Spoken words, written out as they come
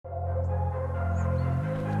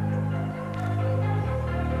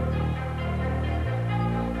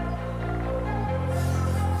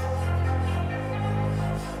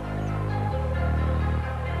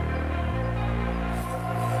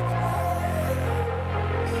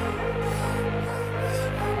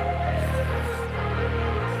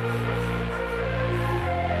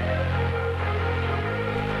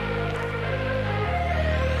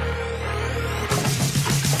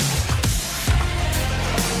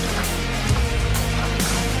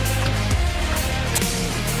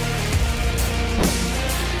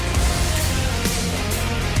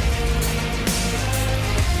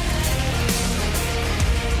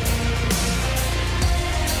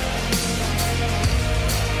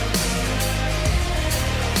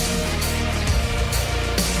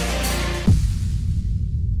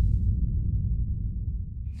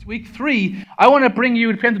Week 3, I want to bring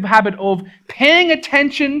you the habit of paying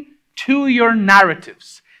attention to your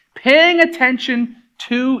narratives. Paying attention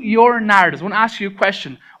to your narratives. I want to ask you a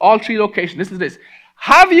question. All 3 locations. Listen to this.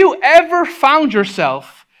 Have you ever found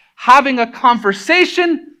yourself having a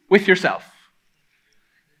conversation with yourself?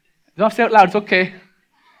 Don't say it out loud. It's okay.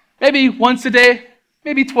 Maybe once a day.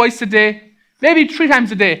 Maybe twice a day. Maybe 3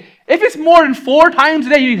 times a day. If it's more than 4 times a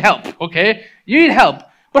day, you need help. Okay? You need help.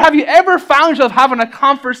 But have you ever found yourself having a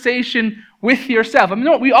conversation with yourself? I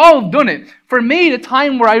mean, we all have done it. For me, the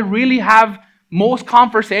time where I really have most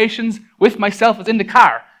conversations with myself is in the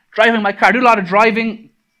car. Driving my car. I do a lot of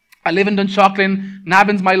driving. I live in Dunshaughlin.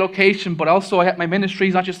 Navan's my location, but also I have my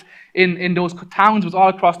ministries, not just in those towns, but all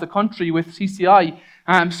across the country with CCI.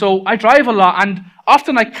 So I drive a lot, and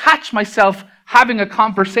often I catch myself having a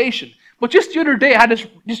conversation. But just the other day, I had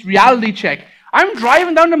this reality check. I'm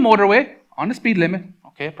driving down the motorway on the speed limit.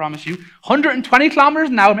 Okay, I promise you. 120 kilometers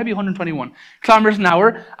an hour, maybe 121 kilometers an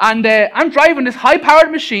hour. And I'm driving this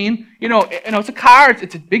high-powered machine. It's a car.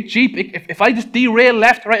 It's a big Jeep. If I just derail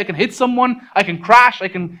left or right, I can hit someone. I can crash. I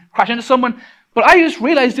can crash into someone. But I just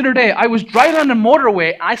realized the other day, I was driving on the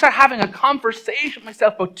motorway, and I started having a conversation with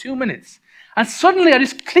myself about 2 minutes. And suddenly, I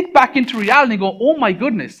just clicked back into reality and go, oh my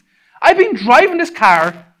goodness. I've been driving this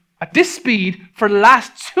car at this speed for the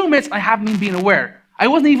last 2 minutes, and I haven't even been aware. I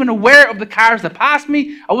wasn't even aware of the cars that passed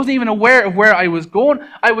me. I wasn't even aware of where I was going.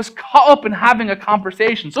 I was caught up in having a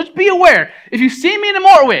conversation. So just be aware. If you see me in the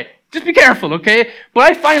motorway, just be careful, okay? But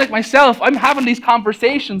I find like myself, I'm having these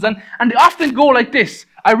conversations, and they often go like this.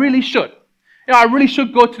 I really should. I really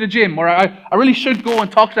should go to the gym, or I really should go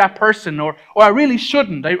and talk to that person, or I really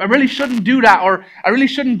shouldn't. I really shouldn't do that, or I really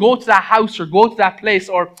shouldn't go to that house or go to that place,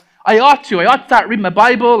 or I ought to start reading my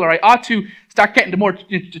Bible, or I ought to start getting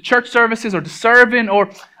to church services or to serving, or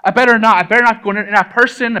I better not go near that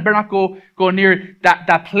person, I better not go near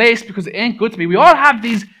that place because it ain't good to me. We all have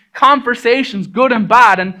these conversations, good and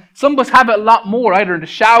bad, and some of us have it a lot more, either in the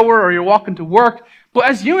shower or you're walking to work. But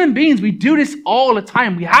as human beings, we do this all the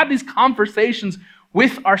time. We have these conversations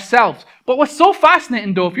with ourselves. But what's so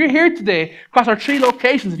fascinating, though, if you're here today across our 3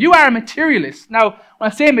 locations, if you are a materialist, now, when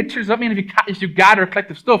I say materialist, I don't mean if you gather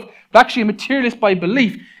collective stuff, but actually a materialist by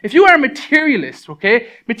belief. If you are a materialist, okay,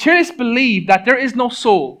 materialists believe that there is no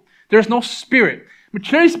soul, there is no spirit.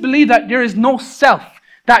 Materialists believe that there is no self,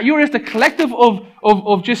 that you are just a collective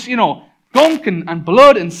of just, gunk and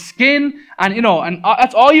blood and skin, and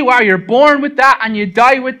that's all you are. You're born with that and you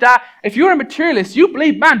die with that. If you're a materialist, you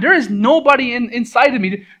believe, man, there is nobody inside of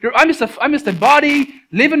me. I'm just a body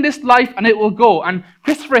living this life, and it will go. And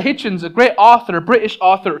Christopher Hitchens, a great author, a British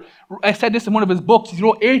author, I said this in one of his books. He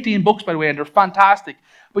wrote 18 books, by the way, and they're fantastic.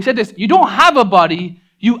 But he said this: you don't have a body,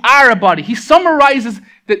 you are a body. He summarizes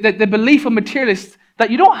the belief of materialists that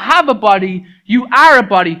you don't have a body, you are a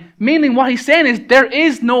body. Meaning what he's saying is there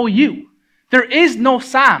is no you. There is no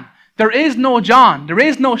Sam. There is no John. There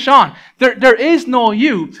is no Sean. There is no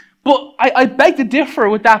you. But I beg to differ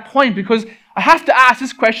with that point, because I have to ask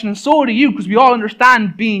this question, and so do you, because we all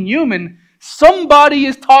understand being human. Somebody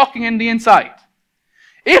is talking in the inside.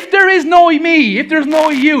 If there is no me, if there's no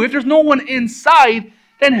you, if there's no one inside,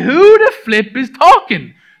 then who the flip is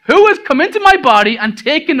talking? Who has come into my body and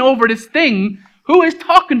taken over this thing? Who is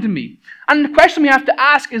talking to me? And the question we have to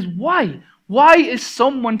ask is why? Why is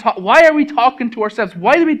why are we talking to ourselves?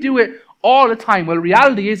 Why do we do it all the time? Well,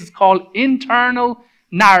 reality is it's called internal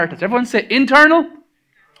narratives. Everyone say internal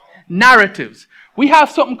narratives. We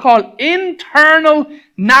have something called internal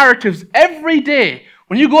narratives every day.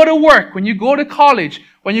 When you go to work, when you go to college,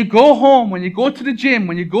 when you go home, when you go to the gym,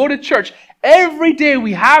 when you go to church, every day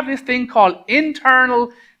we have this thing called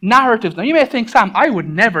internal narratives. Now you may think, Sam, I would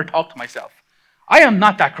never talk to myself. I am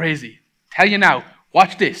not that crazy. Tell you now,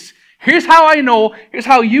 watch this. Here's how I know, here's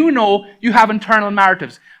how you know you have internal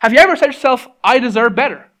narratives. Have you ever said to yourself, I deserve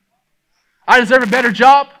better? I deserve a better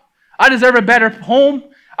job. I deserve a better home.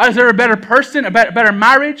 I deserve a better person, a better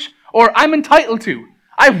marriage. Or I'm entitled to.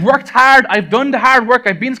 I've worked hard. I've done the hard work.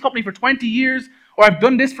 I've been in this company for 20 years. Or I've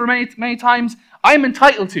done this for many times. I'm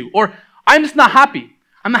entitled to. Or I'm just not happy.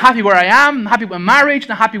 I'm not happy where I am. I'm not happy with my marriage. I'm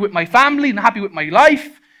not happy with my family. I'm not happy with my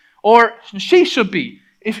life. Or she should be.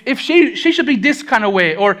 If she should be this kind of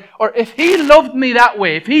way, or if he loved me that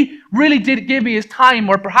way, if he really did give me his time,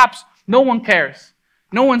 or perhaps no one cares,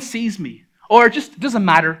 no one sees me, or it just doesn't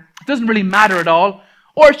matter, it doesn't really matter at all,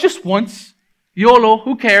 or it's just once, YOLO,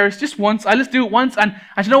 who cares, just once, I'll just do it once, and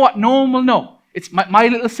you know what, no one will know, it's my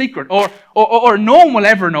little secret, or no one will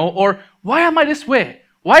ever know, or why am I this way,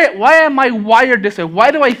 why am I wired this way,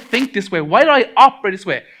 why do I think this way, why do I operate this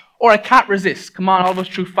way, Or I can't resist. Come on, all of us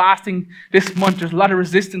through fasting this month, there's a lot of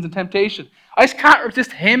resistance and temptation. I just can't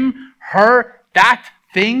resist him, her, that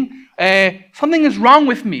thing. Something is wrong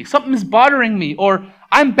with me. Something is bothering me. Or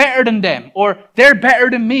I'm better than them. Or they're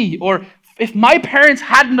better than me. Or if my parents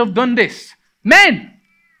hadn't have done this. Men.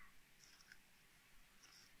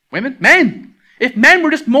 Women? Men. If men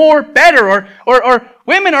were just more better. Or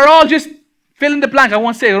women are all just fill in the blank. I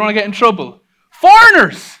won't say it. I don't want to get in trouble.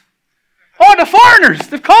 Foreigners. Oh, the foreigners.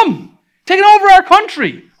 They've come. Taken over our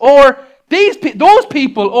country. Or those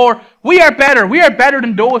people. Or we are better. We are better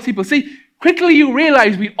than those people. See, quickly you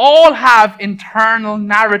realize we all have internal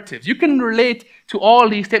narratives. You can relate to all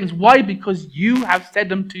these statements. Why? Because you have said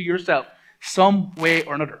them to yourself some way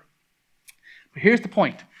or another. But here's the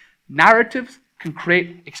point. Narratives can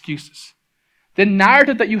create excuses. The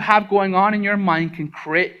narrative that you have going on in your mind can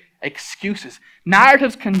create excuses.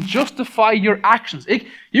 Narratives can justify your actions.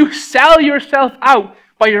 You sell yourself out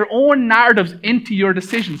by your own narratives into your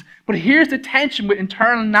decisions. But here's the tension with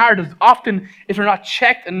internal narratives. Often, if they're not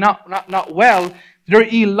checked and not well, they're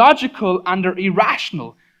illogical and they're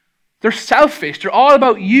irrational. They're selfish. They're all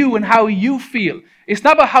about you and how you feel. It's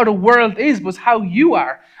not about how the world is, but it's how you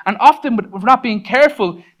are. And often, if we're not being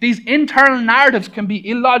careful, these internal narratives can be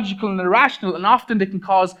illogical and irrational, and often they can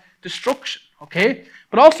cause destruction. Okay?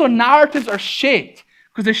 But also narratives are shaped,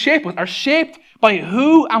 because they shape us, are shaped by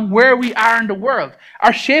who and where we are in the world,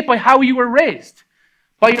 are shaped by how you were raised,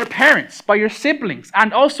 by your parents, by your siblings,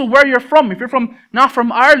 and also where you're from. If you're not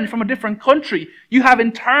from Ireland, from a different country, you have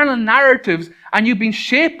internal narratives and you've been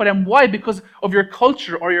shaped by them. Why? Because of your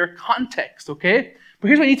culture or your context, okay? But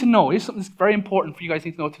here's what you need to know. Here's something that's very important for you guys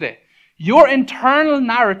to know today. Your internal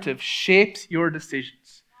narrative shapes your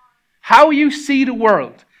decisions. How you see the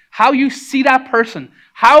world, how you see that person,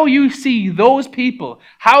 how you see those people,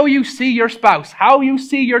 how you see your spouse, how you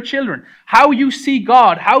see your children, how you see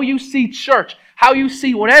God, how you see church, how you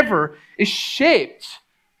see whatever is shaped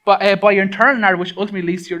by your internal narrative, which ultimately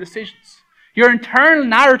leads to your decisions. Your internal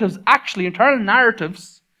narratives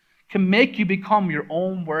can make you become your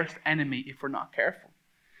own worst enemy if we're not careful.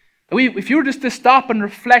 If you were just to stop and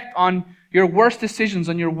reflect on your worst decisions,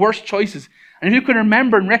 on your worst choices, and if you can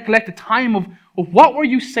remember and recollect the time of what were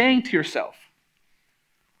you saying to yourself?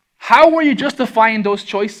 How were you justifying those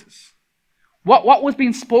choices? What was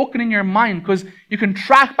being spoken in your mind? Because you can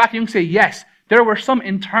track back and you can say, yes, there were some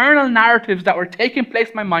internal narratives that were taking place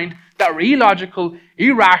in my mind that were illogical,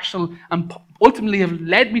 irrational, and ultimately have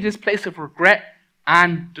led me to this place of regret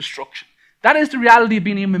and destruction. That is the reality of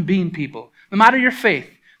being a human being, people. No matter your faith,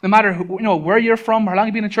 no matter where you're from, or how long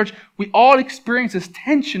you've been in church, we all experience this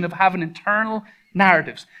tension of having internal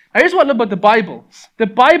narratives. Now, here's what I love about the Bible. The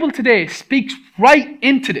Bible today speaks right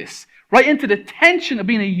into this, right into the tension of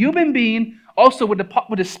being a human being, also with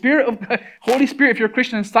the Spirit of Holy Spirit, if you're a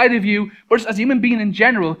Christian, inside of you, but just as a human being in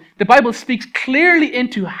general. The Bible speaks clearly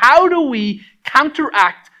into how do we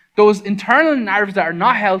counteract those internal narratives that are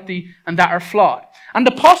not healthy and that are flawed. And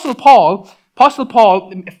the Apostle Paul,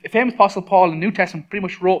 the famous Apostle Paul in the New Testament, pretty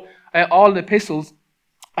much wrote all the epistles.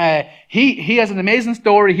 He has an amazing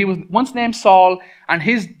story. He was once named Saul, and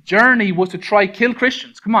his journey was to try kill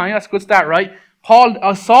Christians. Come on, that's a good start, right?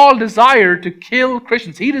 Saul desired to kill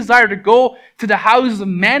Christians. He desired to go to the houses of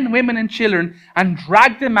men, women, and children and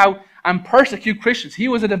drag them out and persecute Christians. He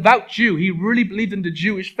was a devout Jew. He really believed in the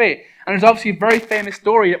Jewish faith. And there's obviously a very famous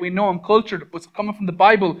story that we know in culture that was coming from the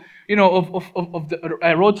Bible, of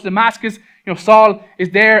the road to Damascus. Saul is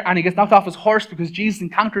there and he gets knocked off his horse because Jesus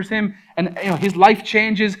encounters him and his life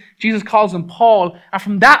changes. Jesus calls him Paul. And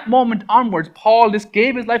from that moment onwards, Paul just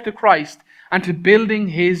gave his life to Christ and to building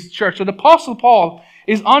his church. So the Apostle Paul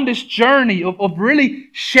is on this journey of really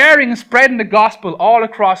sharing and spreading the gospel all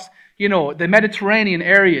across, the Mediterranean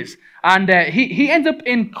areas. And he ends up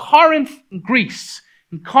in Corinth, Greece.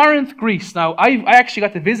 Now, I actually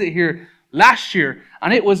got to visit here last year,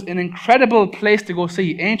 and it was an incredible place to go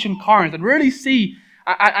see, ancient Corinth, and really see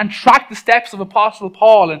and track the steps of Apostle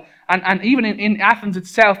Paul, and even in Athens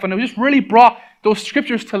itself. And it just really brought those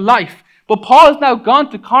scriptures to life. But Paul has now gone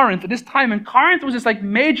to Corinth at this time, and Corinth was this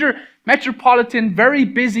major metropolitan, very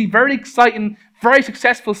busy, very exciting, very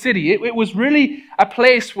successful city. It was really a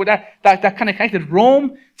place where that kind of connected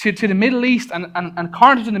Rome to the Middle East, and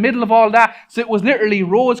Corinth was in the middle of all that. So it was literally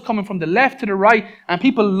roads coming from the left to the right, and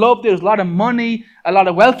people loved it. There was a lot of money, a lot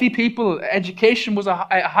of wealthy people. Education was a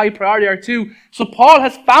high priority or two. So Paul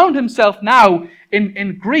has found himself now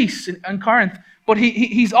in Greece, in Corinth. But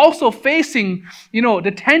he's also facing,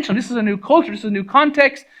 the tension. This is a new culture. This is a new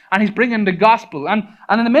context. And he's bringing the gospel. And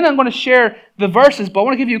in a minute, I'm going to share the verses. But I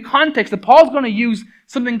want to give you context that Paul's going to use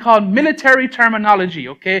something called military terminology,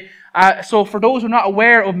 okay? So for those who are not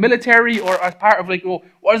aware of military or as part of like, oh,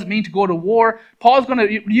 what does it mean to go to war? Paul's going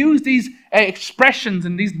to use these expressions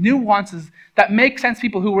and these nuances that make sense to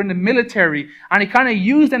people who were in the military, and he kind of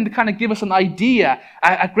used them to kind of give us an idea,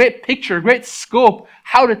 a great picture, a great scope,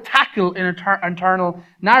 how to tackle internal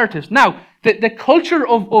narratives. Now, the culture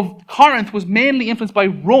of Corinth was mainly influenced by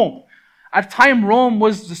Rome. At the time, Rome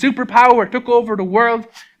was the superpower, took over the world.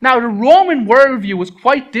 Now, the Roman worldview was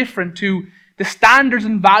quite different to the standards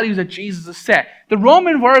and values that Jesus has set. The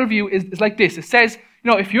Roman worldview is like this. It says,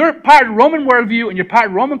 you know, if you're part of the Roman worldview and you're part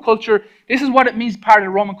of Roman culture, this is what it means part of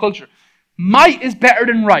the Roman culture. Might is better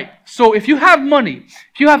than right. So if you have money,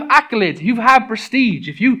 if you have accolades, if you have prestige,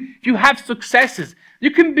 if you have successes,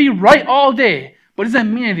 you can be right all day, but it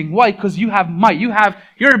doesn't mean anything. Why? Because you have might.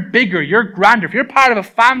 You're bigger, you're grander. If you're part of a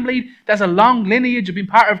family that's a long lineage of being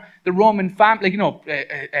part of the Roman family, like, you know,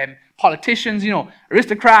 politicians, you know,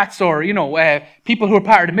 aristocrats, or, you know, people who are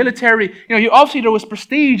part of the military, you know, obviously there was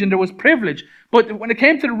prestige and there was privilege. But when it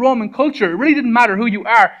came to the Roman culture, it really didn't matter who you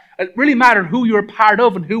are. It really mattered who you were part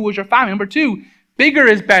of and who was your family. Number two, bigger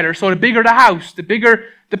is better. So the bigger the house, the bigger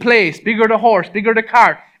the place, bigger the horse, bigger the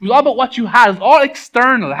car. It was all about what you had. It was all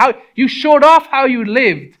external. How you showed off how you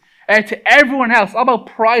lived to everyone else. All about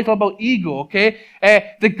pride, all about ego, okay?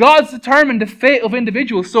 The gods determined the fate of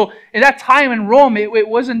individuals. So in that time in Rome, it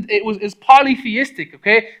was polytheistic,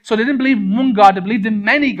 okay? So they didn't believe in one God, they believed in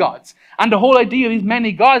many gods. And the whole idea of these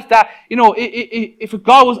many gods, that, you know, if a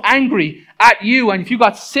God was angry at you, and if you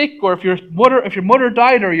got sick, or if your mother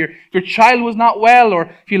died, or your child was not well, or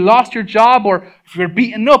if you lost your job, or if you're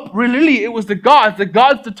beaten up, really it was the gods. The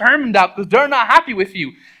gods determined that, because they're not happy with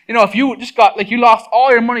you. You know, if you just got, like, you lost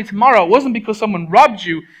all your money tomorrow, it wasn't because someone robbed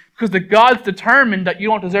you, because the gods determined that you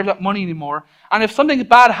don't deserve that money anymore. And if something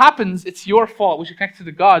bad happens, it's your fault, which is connected to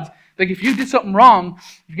the gods. Like, if you did something wrong,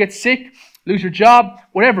 if you get sick, lose your job,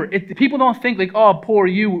 whatever, people don't think like, oh, poor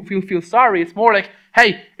you, feel sorry. It's more like,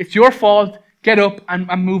 hey, it's your fault, get up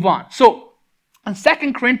and move on. So, in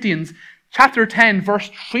 2 Corinthians chapter 10, verse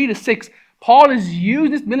 3 to 6, Paul is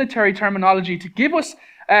using this military terminology to give us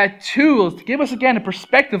tools, to give us, again, a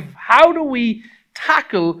perspective of how do we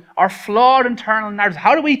tackle our flawed internal narratives?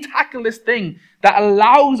 How do we tackle this thing that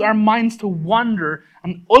allows our minds to wander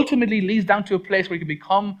and ultimately leads down to a place where we can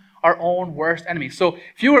become our own worst enemy? So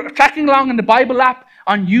if you were tracking along in the Bible app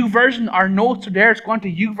on YouVersion, our notes are there. Just go on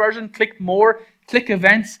to YouVersion, click more, click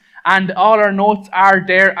events, and all our notes are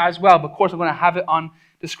there as well. But of course, I'm going to have it on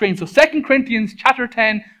the screen. So 2 Corinthians chapter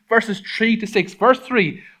 10, verses 3 to 6. Verse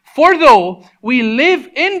 3, for though we live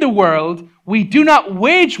in the world, we do not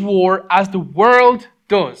wage war as the world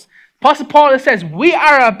does. Apostle Paul says we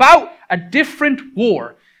are about a different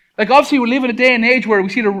war. Like, obviously, we live in a day and age where we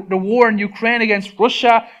see the war in Ukraine against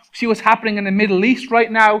Russia. We see what's happening in the Middle East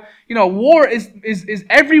right now. You know, war is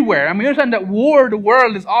everywhere. And we understand that war, the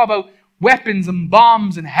world, is all about weapons and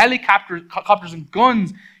bombs and helicopters and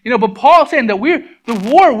guns. You know, but Paul's saying that the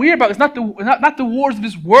war we're about is not the wars of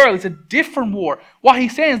this world. It's a different war. What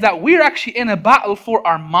he's saying is that we're actually in a battle for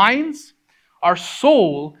our minds, our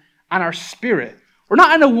soul, and our spirit. We're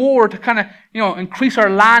not in a war to kind of, you know, increase our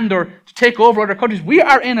land or to take over other countries. We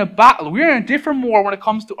are in a battle. We're in a different war when it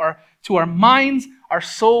comes to our minds, our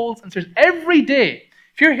souls, and spirits. Every day,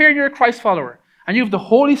 if you're here and you're a Christ follower, and you have the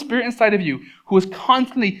Holy Spirit inside of you, who is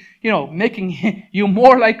constantly, you know, making you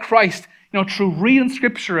more like Christ, you know, through reading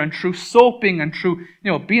Scripture and through soaping and through,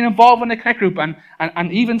 you know, being involved in the connect group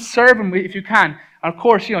and even serving if you can. And of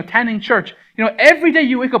course, you know, attending church. You know, every day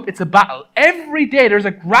you wake up, it's a battle. Every day there's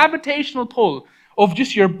a gravitational pull of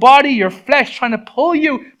just your body, your flesh, trying to pull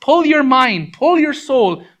your mind, pull your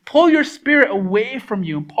soul, pull your spirit away from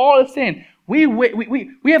you. And Paul is saying, we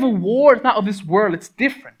have a war. It's not of this world. It's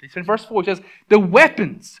different. It's in verse 4. It says, the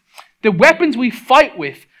weapons we fight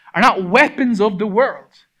with are not weapons of the world.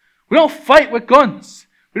 We don't fight with guns.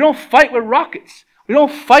 We don't fight with rockets. We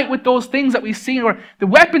don't fight with those things that we see. The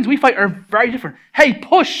weapons we fight are very different. Hey,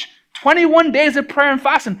 push 21 days of prayer and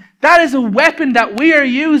fasting. That is a weapon that we are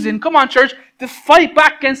using, come on, church, to fight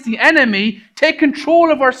back against the enemy, take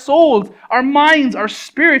control of our souls, our minds, our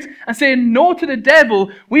spirits, and say no to the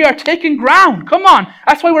devil. We are taking ground. Come on.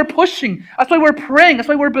 That's why we're pushing. That's why we're praying. That's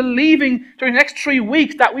why we're believing during the next 3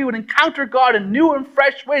 weeks that we would encounter God in new and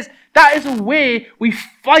fresh ways. That is a way we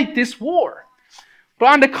fight this war. But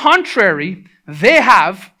on the contrary, they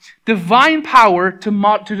have divine power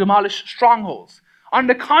to demolish strongholds. On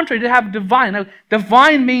the contrary, they have divine. Now,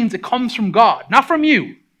 divine means it comes from God, not from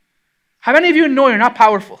you. How many of you know you're not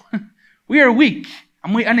powerful? We are weak.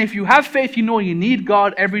 And if you have faith, you know you need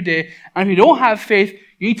God every day. And if you don't have faith,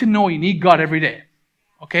 you need to know you need God every day.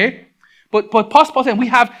 Okay? But Apostle Paul is saying we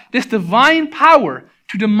have this divine power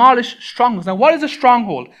to demolish strongholds. Now, what is a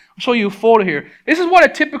stronghold? I'll show you a photo here. This is what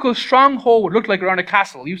a typical stronghold would look like around a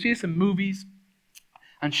castle. You see this in movies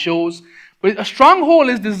and shows. But a stronghold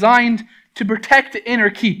is designed to protect the inner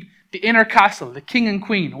keep, the inner castle, the king and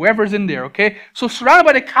queen, whoever's in there, okay? So surrounded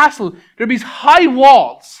by the castle, there'd be these high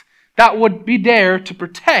walls that would be there to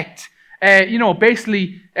protect,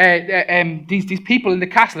 basically these people in the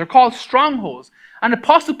castle. They're called strongholds. And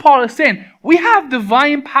Apostle Paul is saying, we have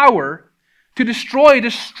divine power to destroy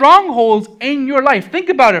the strongholds in your life. Think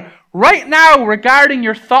about it. Right now, regarding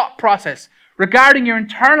your thought process, regarding your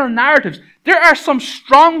internal narratives, there are some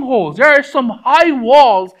strongholds. There are some high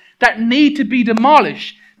walls that need to be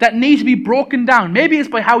demolished, that need to be broken down. Maybe it's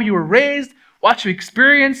by how you were raised, what you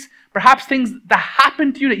experienced, perhaps things that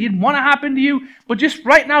happened to you that you didn't want to happen to you. But just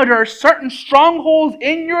right now, there are certain strongholds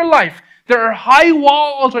in your life. There are high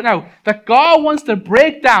walls right now that God wants to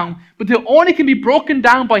break down, but they only can be broken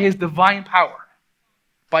down by His divine power.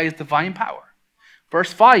 By His divine power.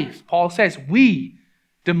 Verse 5, Paul says, we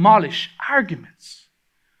demolish arguments.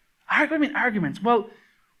 Arguments. Well,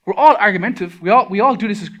 we're all argumentative. We all do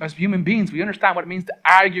this as human beings. We understand what it means to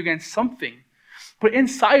argue against something. But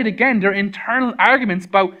inside, again, there are internal arguments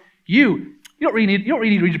about you. You don't really need to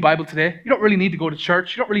read your Bible today. You don't really need to go to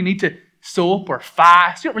church. You don't really need to soap or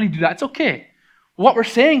fast. You don't really do that. It's okay. What we're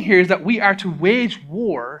saying here is that we are to wage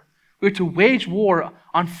war. We're to wage war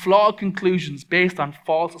on flawed conclusions based on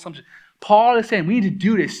false assumptions. Paul is saying we need to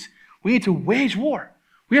do this. We need to wage war.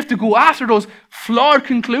 We have to go after those flawed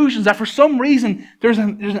conclusions that for some reason there's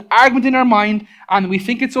an argument in our mind and we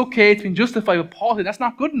think it's okay, it's been justified. But Paul said that's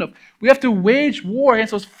not good enough. We have to wage war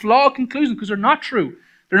against those flawed conclusions because they're not true.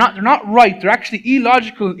 They're not right. They're actually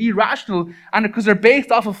illogical and irrational, and because they're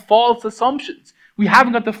based off of false assumptions. We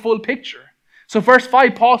haven't got the full picture. So verse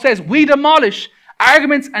 5, Paul says, we demolish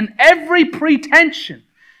arguments and every pretension.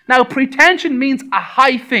 Now, pretension means a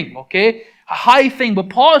high thing, okay? A high thing. But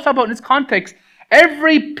Paul is talking about in this context,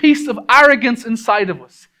 every piece of arrogance inside of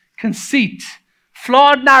us, conceit,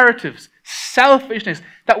 flawed narratives, selfishness,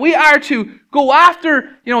 that we are to go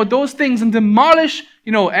after, those things and demolish,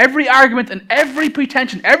 every argument and every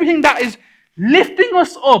pretension, everything that is lifting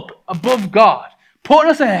us up above God,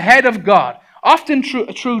 putting us ahead of God. Often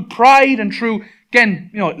through pride and through,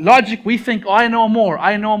 again, logic, we think, I know more.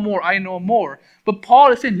 But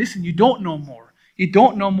Paul is saying, listen, you don't know more. You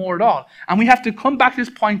don't know more at all. And we have to come back to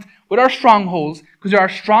this point with our strongholds, because there are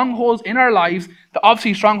strongholds in our lives,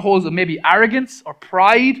 obviously strongholds of maybe arrogance or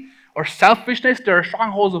pride or selfishness. There are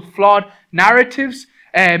strongholds of flawed narratives.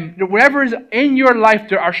 Whatever is in your life,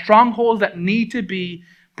 there are strongholds that need to be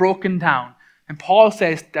broken down. And Paul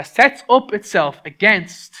says that sets up itself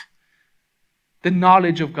against the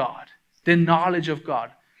knowledge of God. The knowledge of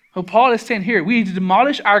God. So Paul is saying here, we need to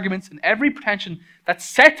demolish arguments and every pretension that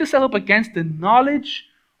sets itself up against the knowledge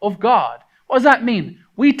of God. What does that mean?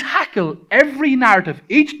 We tackle every narrative,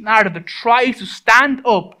 each narrative that tries to stand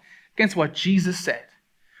up against what Jesus said.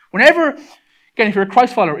 Whenever, again, if you're a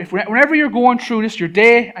Christ follower, whenever you're going through this, your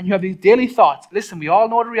day, and you have these daily thoughts, listen, we all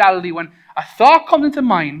know the reality when a thought comes into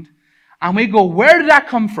mind and we go, where did that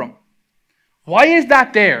come from? Why is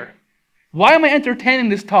that there? Why am I entertaining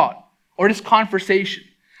this thought or this conversation?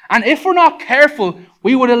 And if we're not careful,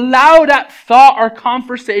 we would allow that thought or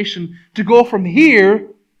conversation to go from here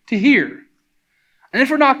to here. And if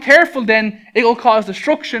we're not careful, then it will cause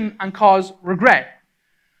destruction and cause regret.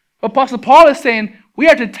 Apostle Paul is saying we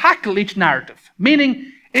are to tackle each narrative.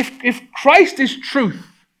 Meaning, if Christ is truth,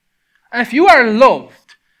 and if you are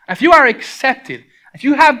loved, if you are accepted, if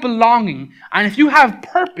you have belonging, and if you have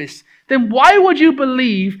purpose, then why would you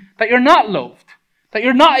believe that you're not loved, that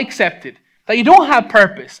you're not accepted, that you don't have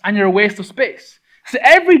purpose, and you're a waste of space? So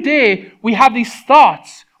every day we have these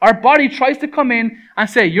thoughts. Our body tries to come in and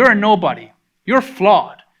say, you're a nobody. You're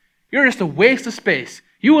flawed. You're just a waste of space.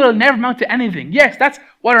 You will never amount to anything. Yes, that's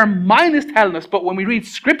what our mind is telling us. But when we read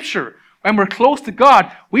Scripture, when we're close to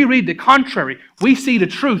God, we read the contrary. We see the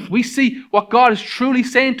truth. We see what God is truly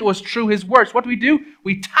saying to us through His words. What do?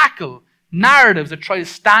 We tackle narratives that try to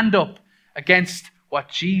stand up against what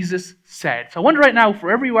Jesus said. So I wonder right now, for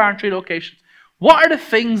wherever you are in 3 locations, what are the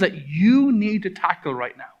things that you need to tackle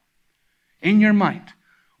right now in your mind?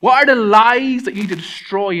 What are the lies that you need to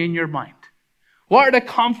destroy in your mind? What are the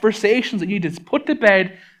conversations that you need to put to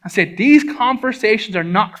bed and say, these conversations are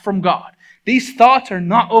not from God. These thoughts are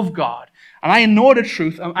not of God. And I know the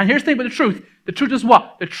truth. And here's the thing about the truth. The truth is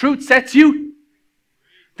what? The truth sets you.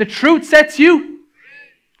 The truth sets you.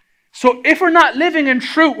 So if we're not living in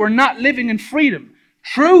truth, we're not living in freedom.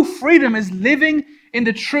 True freedom is living in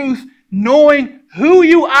the truth knowing who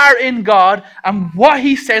you are in God and what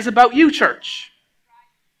He says about you, church.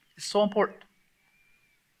 It's so important.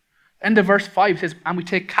 End of verse 5 says, and we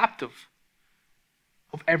take captive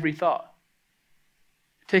of every thought.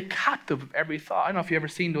 Take captive of every thought. I don't know if you've ever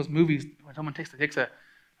seen those movies when someone takes a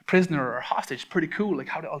prisoner or a hostage. It's pretty cool, like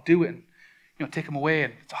how they all do it, and take them away,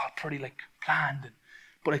 and it's all pretty like planned.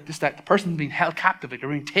 But like just that the person's being held captive, like they're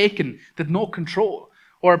being taken, there's no control.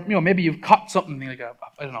 Or maybe you've caught something like a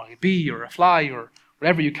bee or a fly or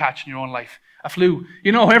whatever you catch in your own life, a flu,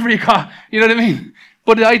 whatever you caught, you know what I mean?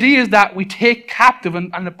 But the idea is that we take captive,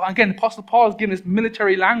 and again, the Apostle Paul is giving this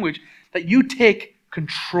military language that you take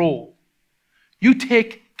control. You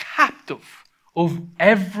take captive of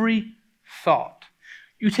every thought.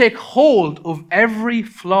 You take hold of every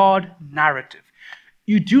flawed narrative.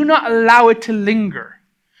 You do not allow it to linger.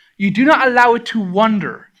 You do not allow it to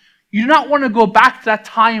wander. You do not want to go back to that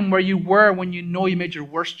time where you were when you know you made your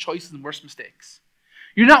worst choices and worst mistakes.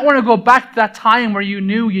 You do not want to go back to that time where you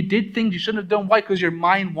knew you did things you shouldn't have done. Why? Because your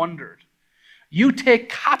mind wandered. You take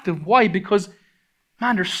captive. Why? Because,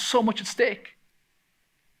 man, there's so much at stake.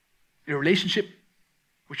 Your relationship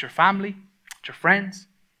with your family, with your friends.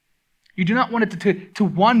 You do not want it to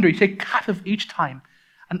wander. You take captive each time.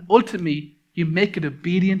 And ultimately, you make it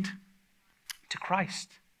obedient to Christ.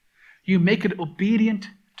 You make it obedient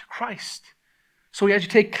to Christ. So as you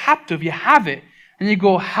take captive, you have it. And you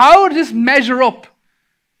go, how does this measure up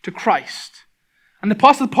to Christ? And the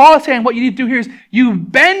Apostle Paul is saying what you need to do here is you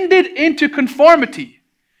bend it into conformity.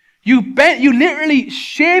 You literally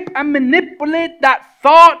shape and manipulate that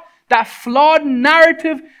thought, that flawed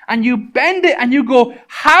narrative, and you bend it and you go,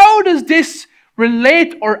 how does this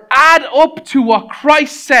relate or add up to what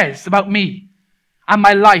Christ says about me and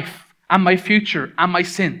my life and my future and my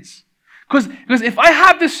sins? Because if I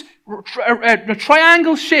have this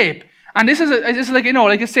triangle shape, and this is like,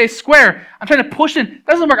 like I say square, I'm trying to push it in, it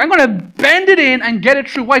doesn't work. I'm going to bend it in and get it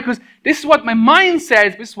through. Why? Because this is what my mind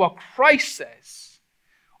says, this is what Christ says.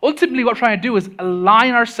 Ultimately, what we're trying to do is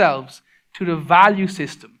align ourselves to the value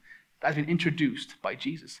system that has been introduced by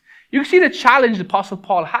Jesus. You can see the challenge the Apostle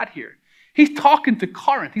Paul had here. He's talking to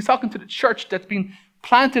Corinth. He's talking to the church that's been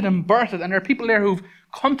planted and birthed, and there are people there who've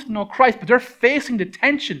come to know Christ, but they're facing the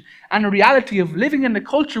tension and the reality of living in a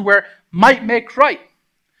culture where might make right.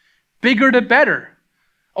 Bigger the better.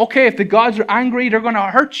 Okay, if the gods are angry, they're going to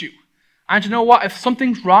hurt you. And you know what? If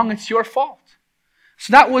something's wrong, it's your fault.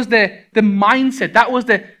 So that was the mindset. That was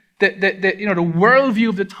the worldview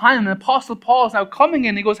of the time. And the Apostle Paul is now coming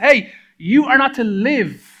in. He goes, hey, you are not to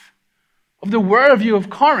live of the worldview of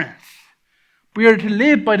Corinth. We are to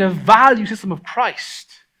live by the value system of Christ.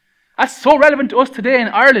 That's so relevant to us today in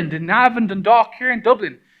Ireland, in Navan, Dundalk, here in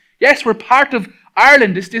Dublin. Yes, we're part of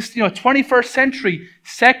Ireland, this 21st century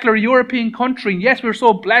secular European country. And yes, we're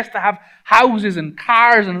so blessed to have houses and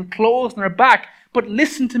cars and clothes on our back. But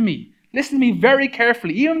listen to me very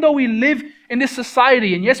carefully. Even though we live in this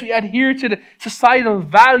society, and yes, we adhere to the societal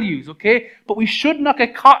values, okay? But we should not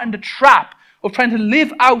get caught in the trap of trying to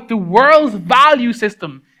live out the world's value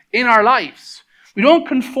system in our lives. We don't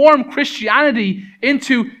conform Christianity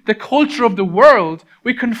into the culture of the world.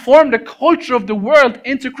 We conform the culture of the world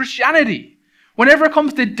into Christianity. Whenever it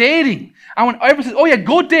comes to dating, and when everyone says, oh yeah,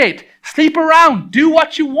 go date, sleep around, do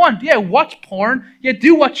what you want. Yeah, watch porn. Yeah,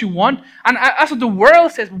 do what you want. And that's what the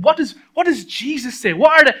world says. What does Jesus say?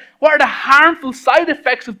 What are the harmful side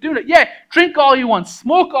effects of doing it? Yeah, drink all you want,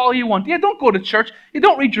 smoke all you want. Yeah, don't go to church. You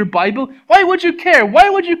don't read your Bible. Why would you care? Why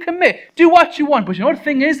would you commit? Do what you want. But you know what the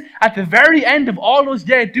thing is? At the very end of all those,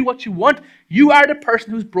 yeah, do what you want, you are the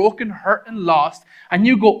person who's broken, hurt, and lost. And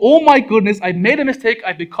you go, oh my goodness, I made a mistake.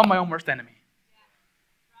 I've become my own worst enemy.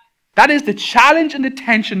 That is the challenge and the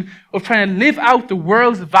tension of trying to live out the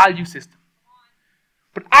world's value system.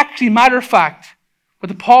 But actually, matter of fact, what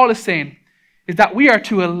the Paul is saying is that we are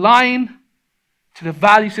to align to the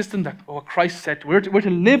value system that what Christ said. We're to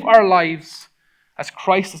live our lives as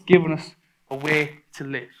Christ has given us a way to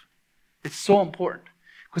live. It's so important.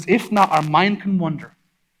 Because if not, our mind can wander.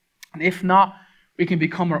 And if not, we can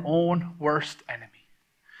become our own worst enemy.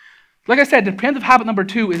 Like I said, the preemptive habit number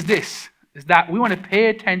 2 is this. Is that we want to pay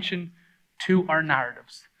attention to our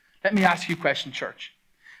narratives. Let me ask you a question, church.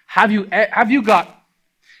 Have you got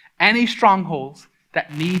any strongholds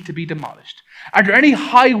that need to be demolished? Are there any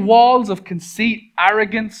high walls of conceit,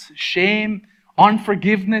 arrogance, shame,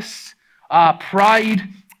 unforgiveness, pride,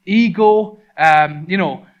 ego,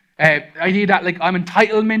 idea that like I'm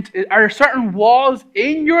entitlement? Are there certain walls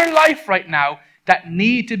in your life right now that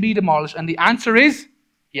need to be demolished? And the answer is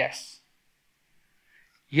yes.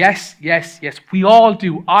 Yes, yes, yes. We all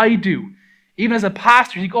do. I do. Even as a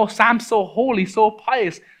pastor, you go, oh, Sam's so holy, so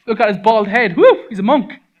pious. Look at his bald head. Whoo, he's a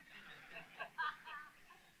monk.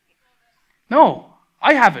 No,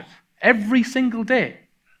 I have it every single day.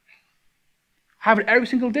 Have it every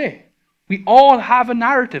single day. We all have a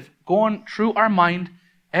narrative going through our mind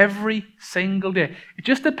every single day. It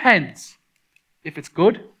just depends if it's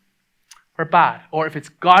good or bad, or if it's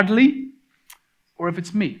godly or if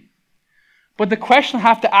it's me. But the question I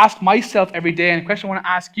have to ask myself every day, and the question I want to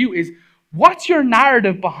ask you is, what's your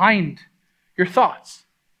narrative behind your thoughts?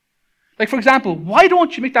 Like, for example, why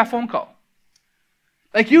don't you make that phone call?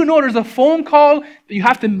 Like, there's a phone call that you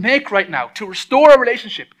have to make right now to restore a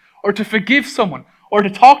relationship, or to forgive someone, or to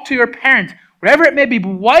talk to your parents, whatever it may be.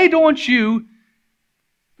 But why don't you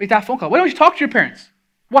make that phone call? Why don't you talk to your parents?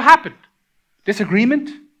 What happened? Disagreement?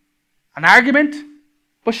 An argument?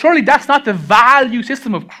 But surely that's not the value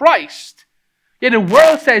system of Christ. Yeah, the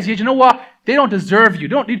world says, you know what? They don't deserve you.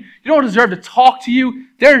 You don't deserve to talk to you.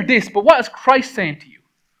 They're this. But what is Christ saying to you?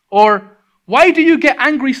 Or, why do you get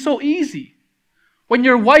angry so easy? When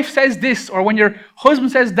your wife says this, or when your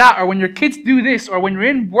husband says that, or when your kids do this, or when you're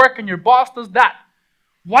in work and your boss does that.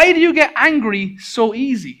 Why do you get angry so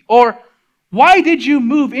easy? Or, why did you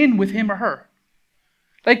move in with him or her?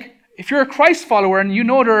 Like, if you're a Christ follower and you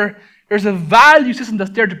know there's a value system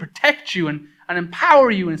that's there to protect you and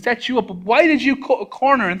empower you and set you up, but why did you cut a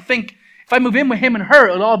corner and think, if I move in with him and her,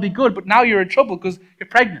 it'll all be good, but now you're in trouble because you're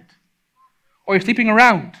pregnant, or you're sleeping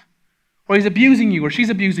around, or he's abusing you, or she's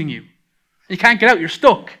abusing you. You can't get out, you're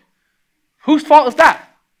stuck. Whose fault is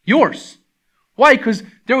that? Yours. Why? Because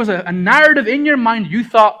there was a narrative in your mind. You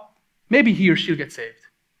thought, maybe he or she'll get saved.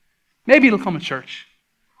 Maybe he'll come to church.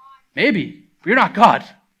 Maybe. But you're not God.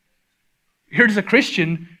 You're just a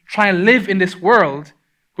Christian trying to live in this world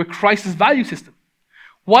with Christ's value system.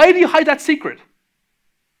 Why do you hide that secret?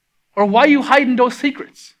 Or why are you hiding those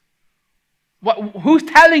secrets? Who's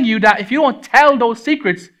telling you that if you don't tell those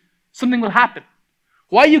secrets, something will happen?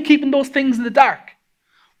 Why are you keeping those things in the dark?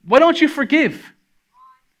 Why don't you forgive?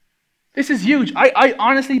 This is huge. I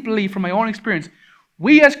honestly believe from my own experience,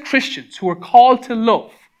 we as Christians who are called to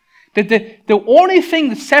love, that the only thing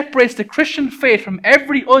that separates the Christian faith from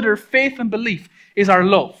every other faith and belief is our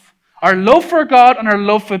love. Our love for God and our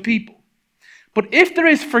love for people. But if there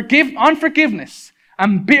is unforgiveness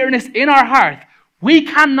and bitterness in our heart, we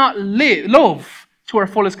cannot love to our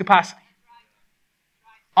fullest capacity.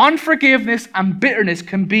 Unforgiveness and bitterness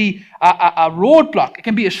can be a roadblock. It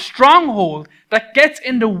can be a stronghold that gets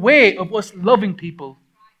in the way of us loving people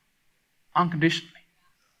unconditionally.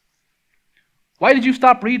 Why did you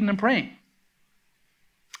stop reading and praying?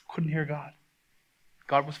 Couldn't hear God.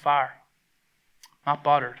 God was far. Not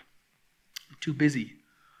bothered. I'm too busy.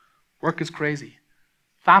 Work is crazy.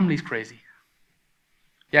 Family's crazy.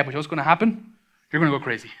 Yeah, but you know what's going to happen? You're going to go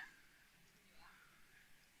crazy.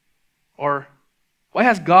 Or, why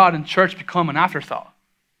has God and church become an afterthought?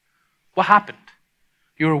 What happened?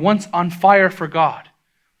 You were once on fire for God,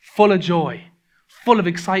 full of joy, full of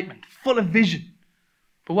excitement, full of vision.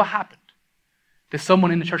 But what happened? Did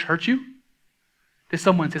someone in the church hurt you? Did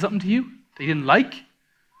someone say something to you that you didn't like?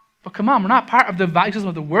 But come on, we're not part of the value system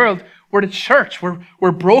of the world. We're the church.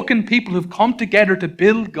 We're broken people who've come together to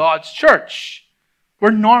build God's church.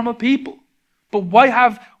 We're normal people. But why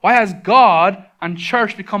has God and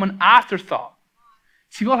church become an afterthought?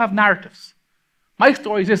 See, we all have narratives. My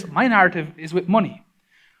story is this. My narrative is with money.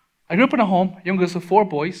 I grew up in a home, youngest of 4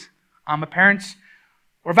 boys, and my parents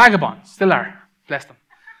were vagabonds. Still are. Bless them.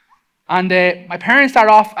 And my parents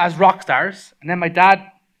started off as rock stars, and then my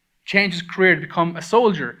dad changed his career to become a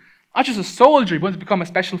soldier. Not just a soldier, he wanted to become a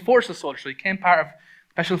special forces soldier. So he became part of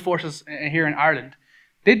special forces here in Ireland.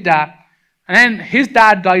 Did that. And then his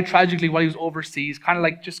dad died tragically while he was overseas.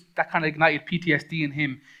 That kind of ignited PTSD in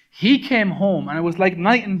him. He came home, and it was like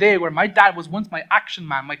night and day, where my dad was once my action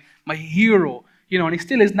man, my hero, and he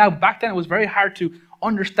still is now. Back then, it was very hard to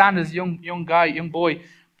understand as a young boy,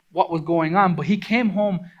 what was going on. But he came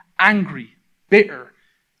home angry, bitter.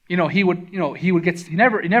 He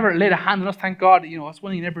never laid a hand on us, thank God. That's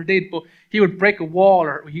one he never did. But he would break a wall,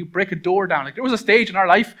 or he would break a door down. Like, there was a stage in our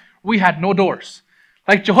life we had no doors.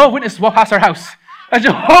 Like, Jehovah's Witnesses walk past our house. Like,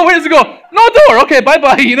 Jehovah's Witnesses go, no door, okay,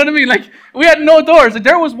 bye-bye. You know what I mean? Like, we had no doors. Like,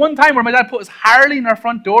 there was one time where my dad put his Harley in our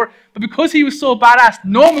front door, but because he was so badass,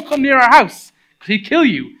 no one would come near our house, because he'd kill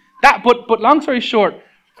you. But long story short,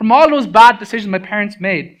 from all those bad decisions my parents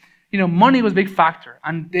made, money was a big factor.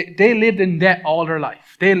 And they lived in debt all their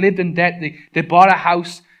life. They lived in debt. They bought a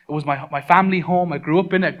house. It was my family home. I grew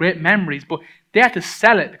up in it, great memories. But they had to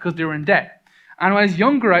sell it because they were in debt. And when I was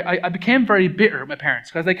younger, I became very bitter with my parents.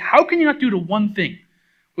 Because I was like, how can you not do the one thing?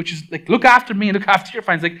 which is like, look after me and look after your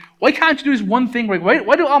friends. Like, why can't you do this one thing? Like,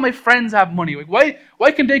 why do all my friends have money? Like,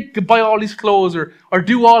 why can they buy all these clothes or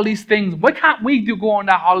do all these things? Why can't we go on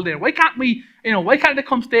that holiday? Why can't we, why can't they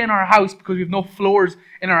come stay in our house because we have no floors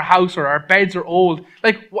in our house or our beds are old?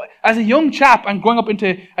 Like, as a young chap and growing up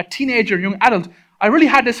into a teenager, young adult, I really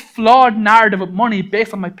had this flawed narrative of money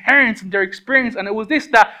based on my parents and their experience. And it was this,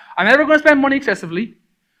 that I'm never going to spend money excessively.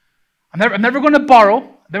 I'm never going to borrow.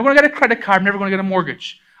 I'm never going to get a credit card. I'm never going to get a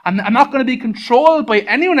mortgage. I'm not going to be controlled by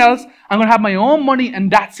anyone else. I'm going to have my own money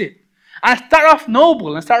and that's it. And I started off noble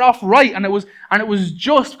and I started off right. And it was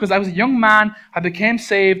just because I was a young man. I became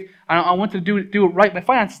saved and I wanted to do it right by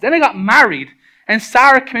finances. Then I got married and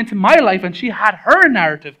Sarah came into my life and she had her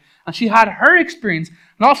narrative and she had her experience.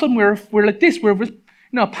 And all of a sudden we're like this. We're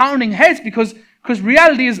pounding heads because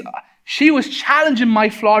reality is she was challenging my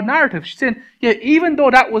flawed narrative. She said, yeah, even though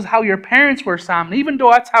that was how your parents were, Sam, and even though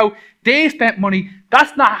that's how they spent money,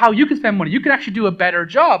 that's not how you can spend money. You can actually do a better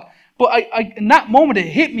job. But in that moment, it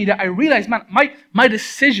hit me that I realized, man, my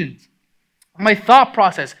decisions, my thought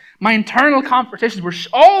process, my internal conversations were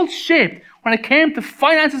all shaped, when it came to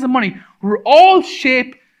finances and money, were all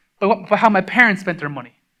shaped by how my parents spent their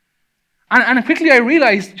money. And quickly I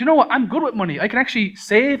realized, you know what, I'm good with money. I can actually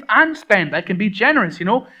save and spend. I can be generous,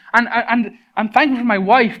 And I'm thankful for my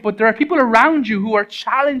wife, but there are people around you who are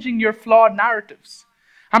challenging your flawed narratives.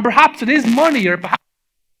 And perhaps it is money, or perhaps...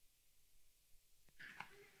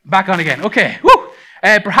 Back on again. Okay. Woo!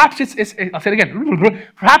 Perhaps it's I'll say it again.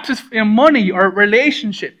 Perhaps it's money or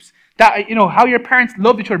relationships. That, how your parents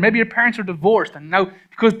loved each other. Maybe your parents are divorced, and now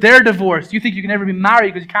because they're divorced, you think you can never be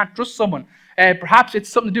married because you can't trust someone. Perhaps it's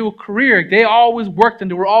something to do with career. They always worked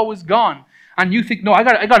and they were always gone. And you think, no, I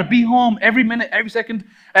got to be home every minute, every second,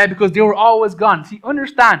 because they were always gone. See,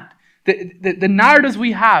 understand, the narratives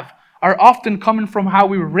we have are often coming from how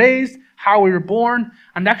we were raised, how we were born,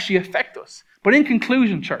 and actually affect us. But in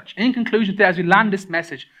conclusion, church, today, as we land this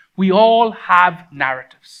message, we all have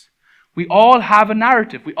narratives. We all have a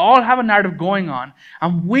narrative. We all have a narrative going on,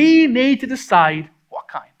 and we need to decide what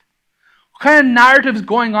kind. What kind of narrative is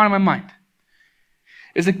going on in my mind?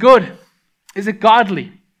 Is it good? Is it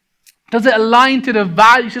godly? Does it align to the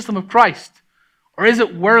value system of Christ? Or is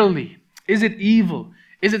it worldly? Is it evil?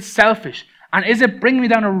 Is it selfish? And is it bringing me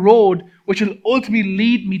down a road which will ultimately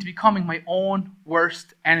lead me to becoming my own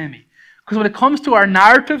worst enemy? Because when it comes to our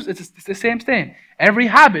narratives, it's the same thing. Every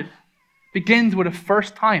habit begins with a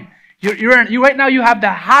first time. Right now you have the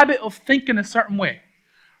habit of thinking a certain way.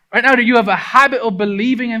 Right now you have a habit of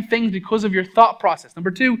believing in things because of your thought process.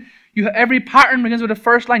 Number two, every pattern begins with a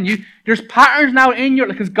first line. There's patterns now in your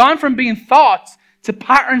life. It's gone from being thoughts to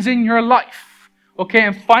patterns in your life. Okay,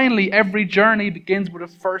 and finally, every journey begins with a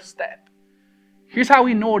first step. Here's how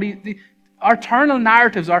we know our eternal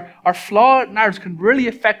narratives, our flawed narratives can really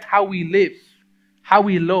affect how we live, how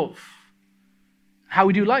we love, how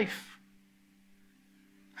we do life.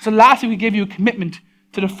 So last week we gave you a commitment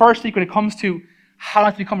to the first week when it comes to how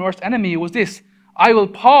not to become the worst enemy. It was this: I will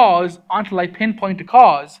pause until I pinpoint the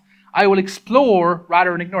cause. I will explore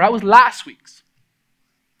rather than ignore. That was last week's.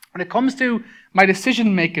 When it comes to my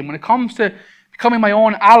decision making, when it comes to becoming my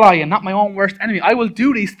own ally and not my own worst enemy, I will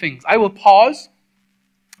do these things. I will pause.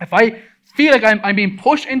 If I feel like I'm being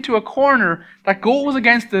pushed into a corner that goes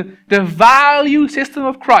against the value system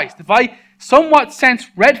of Christ, if I somewhat sense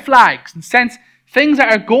red flags and sense things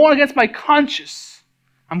that are going against my conscience,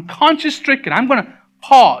 I'm conscience stricken, I'm going to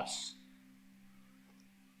pause.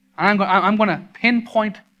 And I'm going to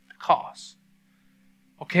pinpoint the cause.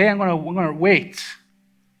 Okay, I'm going to wait.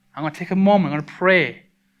 I'm going to take a moment. I'm going to pray.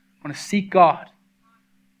 I'm going to seek God.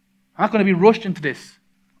 I'm not going to be rushed into this.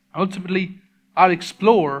 Ultimately, I'll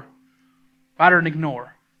explore rather than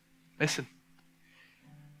ignore. Listen,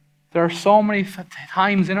 there are so many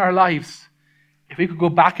times in our lives, if we could go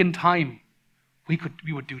back in time, we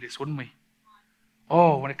would do this, wouldn't we?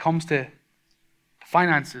 Oh, when it comes to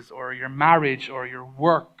finances or your marriage or your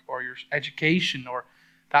work or your education or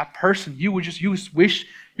that person, you just wish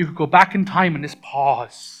you could go back in time and just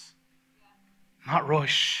pause. Not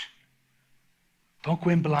rush. Don't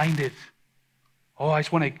go in blinded. Oh, I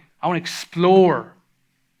want to explore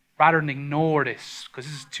rather than ignore this because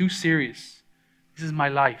this is too serious. This is my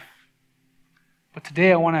life. But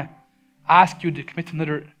today I want to ask you to commit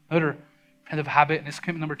to another kind of habit, and it's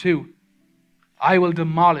commitment number 2. I will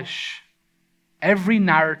demolish every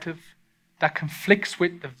narrative that conflicts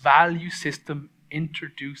with the value system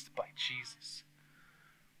introduced by Jesus.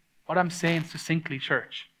 What I'm saying succinctly,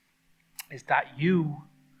 church, is that you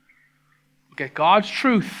get God's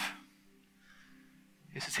truth.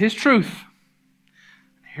 This is His truth.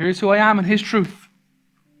 Here's who I am in His truth.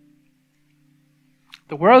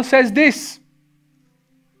 The world says this.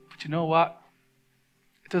 But you know what?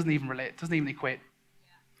 It doesn't even relate. It doesn't even equate.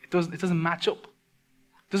 It doesn't match up.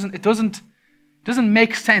 It doesn't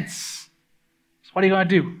make sense. So what are you going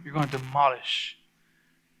to do? You're going to demolish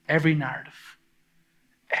every narrative,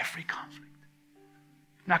 every conflict.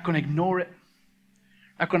 You're not going to ignore it.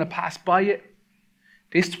 You're not going to pass by it.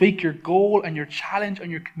 This week, your goal and your challenge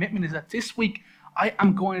and your commitment is that this week, I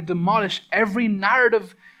am going to demolish every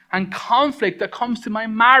narrative and conflict that comes to my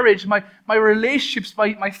marriage, my relationships,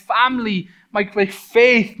 my family, my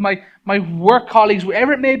faith, my work colleagues,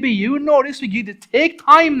 whatever it may be. You know this week, you need to take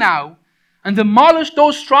time now and demolish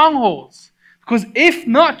those strongholds. Because if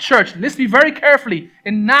not, church, listen to me very carefully,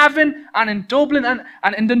 in Navan and in Dublin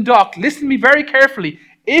and in Dundalk, listen to me very carefully.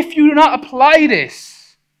 If you do not apply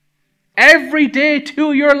this every day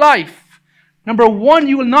to your life, number one,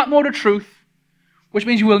 you will not know the truth, which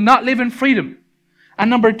means you will not live in freedom. And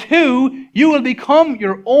number two, you will become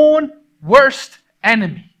your own worst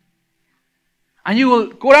enemy. And you will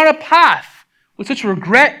go down a path with such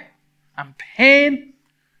regret and pain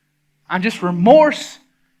and just remorse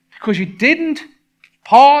because you didn't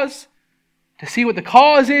pause to see what the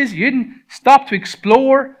cause is. You didn't stop to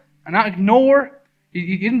explore and not ignore.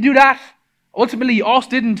 You didn't do that. Ultimately, you also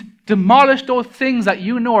didn't demolish those things that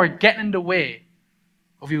you know are getting in the way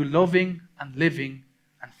of you loving and living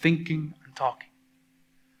and thinking and talking.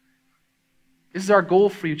 This is our goal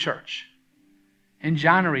for you, church. In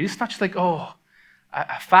January, this is not just like, a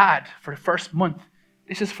fad for the first month.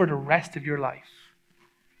 This is for the rest of your life.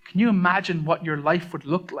 Can you imagine what your life would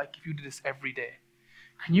look like if you did this every day?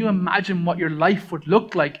 Can you imagine what your life would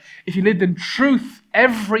look like if you lived in truth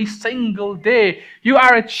every single day? You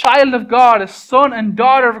are a child of God, a son and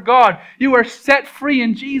daughter of God. You are set free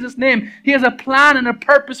in Jesus' name. He has a plan and a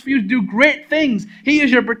purpose for you to do great things. He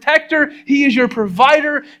is your protector. He is your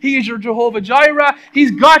provider. He is your Jehovah Jireh.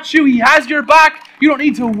 He's got you. He has your back. You don't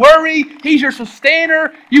need to worry. He's your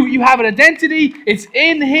sustainer. You have an identity. It's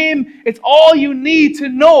in Him. It's all you need to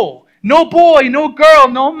know. No boy, no girl,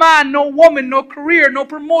 no man, no woman, no career, no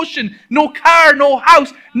promotion, no car, no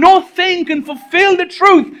house. No thing can fulfill the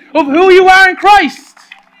truth of who you are in Christ.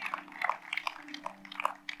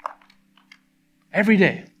 Every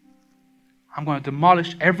day, I'm going to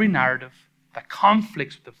demolish every narrative that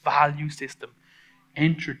conflicts with the value system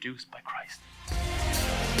introduced by Christ.